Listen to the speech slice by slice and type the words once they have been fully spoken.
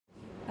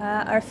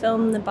Our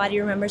film, The Body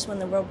Remembers When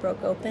the World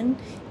Broke Open,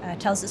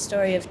 tells the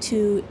story of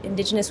two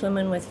Indigenous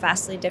women with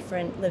vastly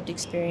different lived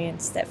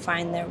experience that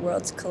find their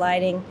worlds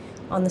colliding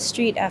on the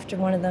street after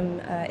one of them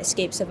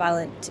escapes a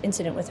violent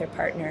incident with her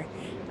partner.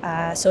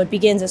 So it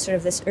begins as sort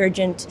of this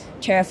urgent,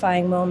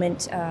 terrifying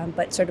moment,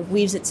 but sort of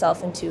weaves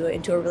itself into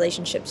a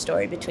relationship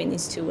story between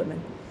these two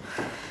women.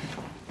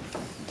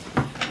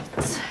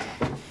 It's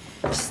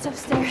just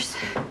upstairs.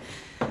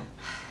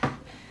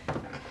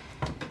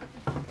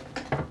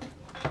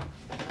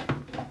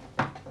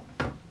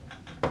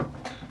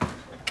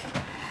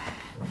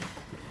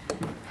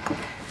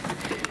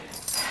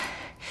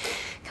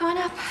 Come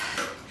on up.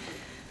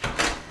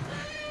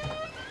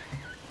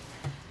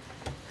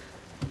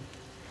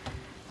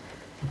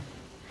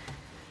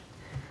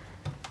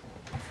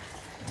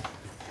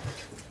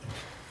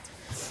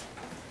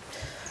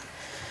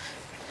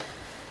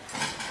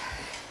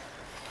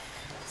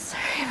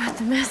 Sorry about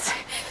the mess.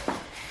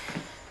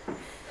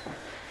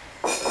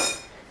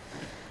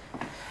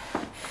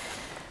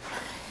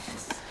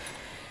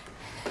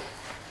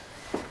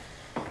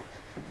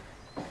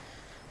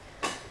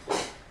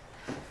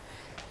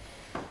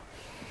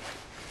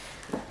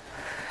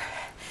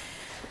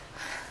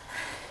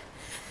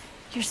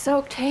 You're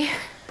soaked, hey?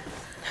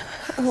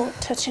 I won't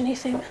touch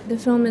anything. The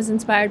film is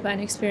inspired by an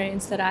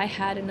experience that I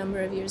had a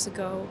number of years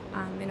ago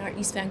in our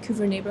East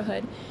Vancouver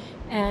neighbourhood,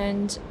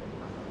 and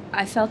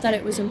I felt that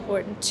it was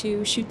important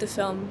to shoot the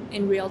film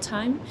in real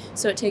time,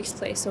 so it takes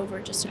place over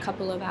just a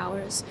couple of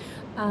hours.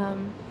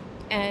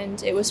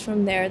 And it was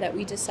from there that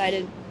we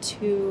decided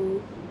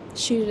to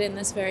shoot it in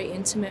this very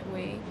intimate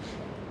way.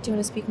 Do you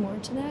want to speak more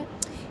to that?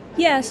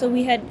 Yeah, so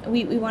we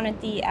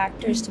wanted the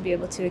actors to be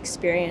able to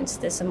experience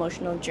this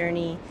emotional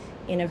journey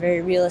in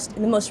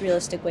the most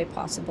realistic way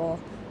possible,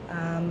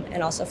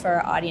 and also for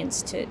our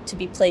audience to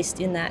be placed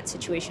in that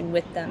situation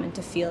with them and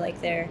to feel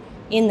like they're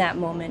in that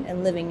moment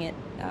and living it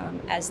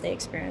as they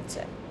experience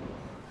it.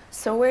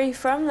 So where are you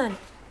from then?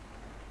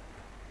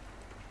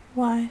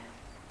 Why?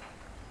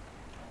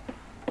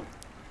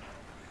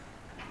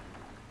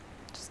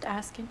 Just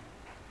asking.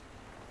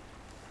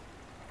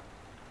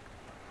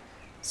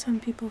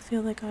 Some people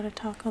feel they gotta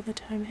talk all the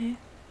time, hey?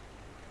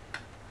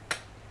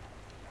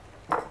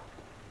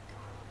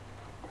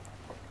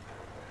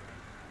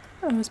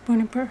 I was born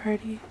in Port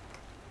Hardy.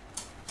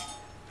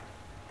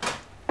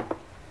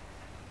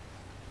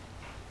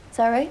 Is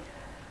that right?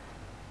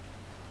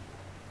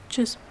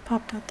 Just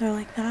popped out there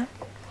like that.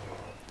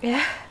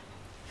 Yeah.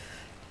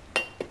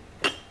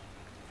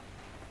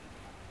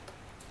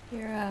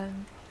 You're a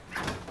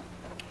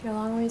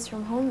long ways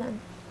from home then.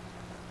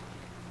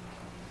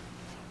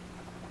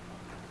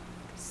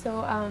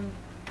 So,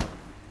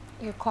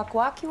 you're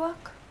Kwakwaka'wakw?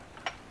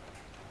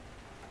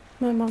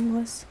 My mom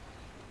was.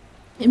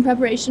 In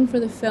preparation for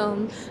the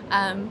film,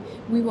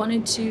 we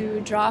wanted to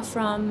draw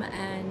from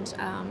and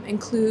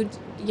include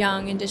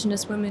young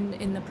Indigenous women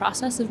in the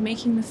process of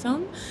making the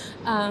film.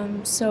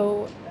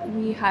 So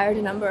we hired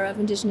a number of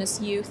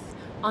Indigenous youth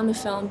on the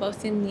film,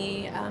 both in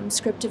the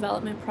script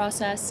development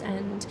process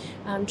and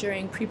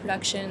during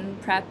pre-production,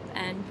 prep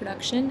and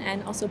production,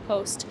 and also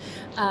post,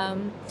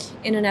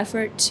 in an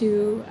effort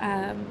to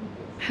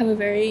have a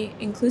very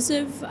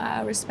inclusive,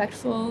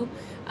 respectful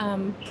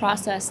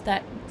process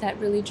that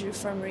really drew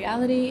from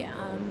reality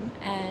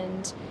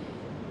and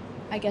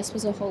I guess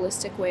was a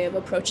holistic way of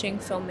approaching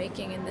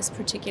filmmaking, and this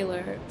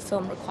particular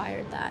film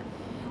required that.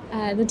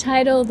 The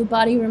title, The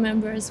Body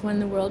Remembers When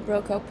the World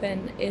Broke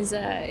Open, it's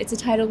a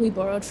title we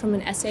borrowed from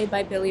an essay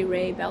by Billy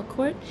Ray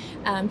Belcourt.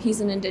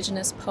 He's an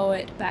Indigenous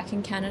poet back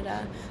in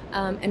Canada,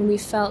 and we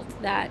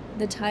felt that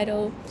the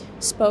title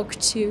spoke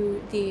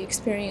to the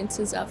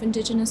experiences of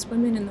Indigenous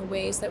women and the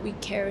ways that we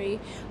carry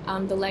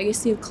the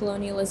legacy of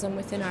colonialism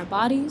within our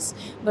bodies,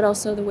 but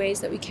also the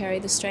ways that we carry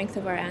the strength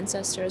of our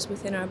ancestors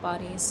within our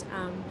bodies,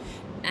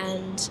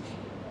 and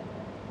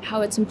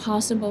how it's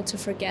impossible to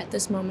forget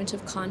this moment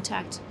of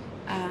contact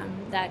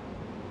that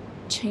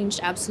changed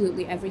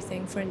absolutely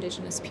everything for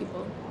Indigenous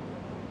people.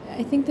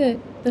 I think that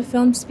the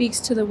film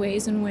speaks to the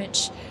ways in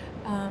which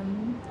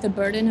the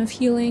burden of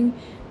healing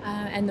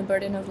and the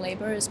burden of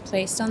labor is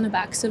placed on the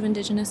backs of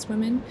Indigenous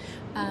women.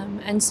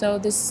 And so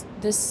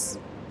this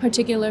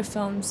particular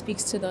film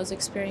speaks to those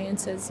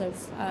experiences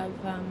of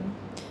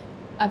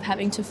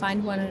having to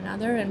find one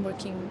another and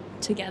working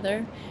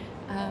together.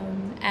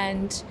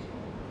 And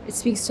it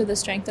speaks to the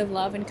strength of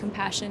love and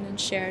compassion and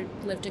shared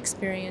lived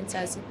experience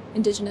as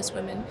Indigenous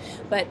women.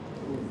 But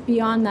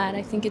beyond that,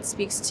 I think it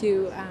speaks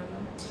to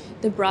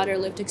the broader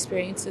lived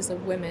experiences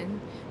of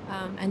women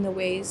and the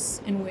ways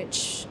in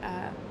which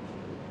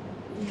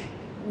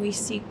we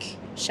seek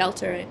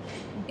shelter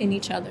in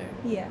each other.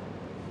 Yeah,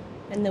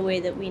 and the way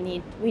that we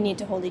need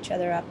to hold each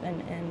other up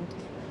and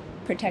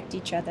protect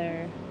each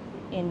other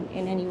in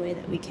any way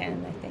that we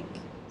can, I think.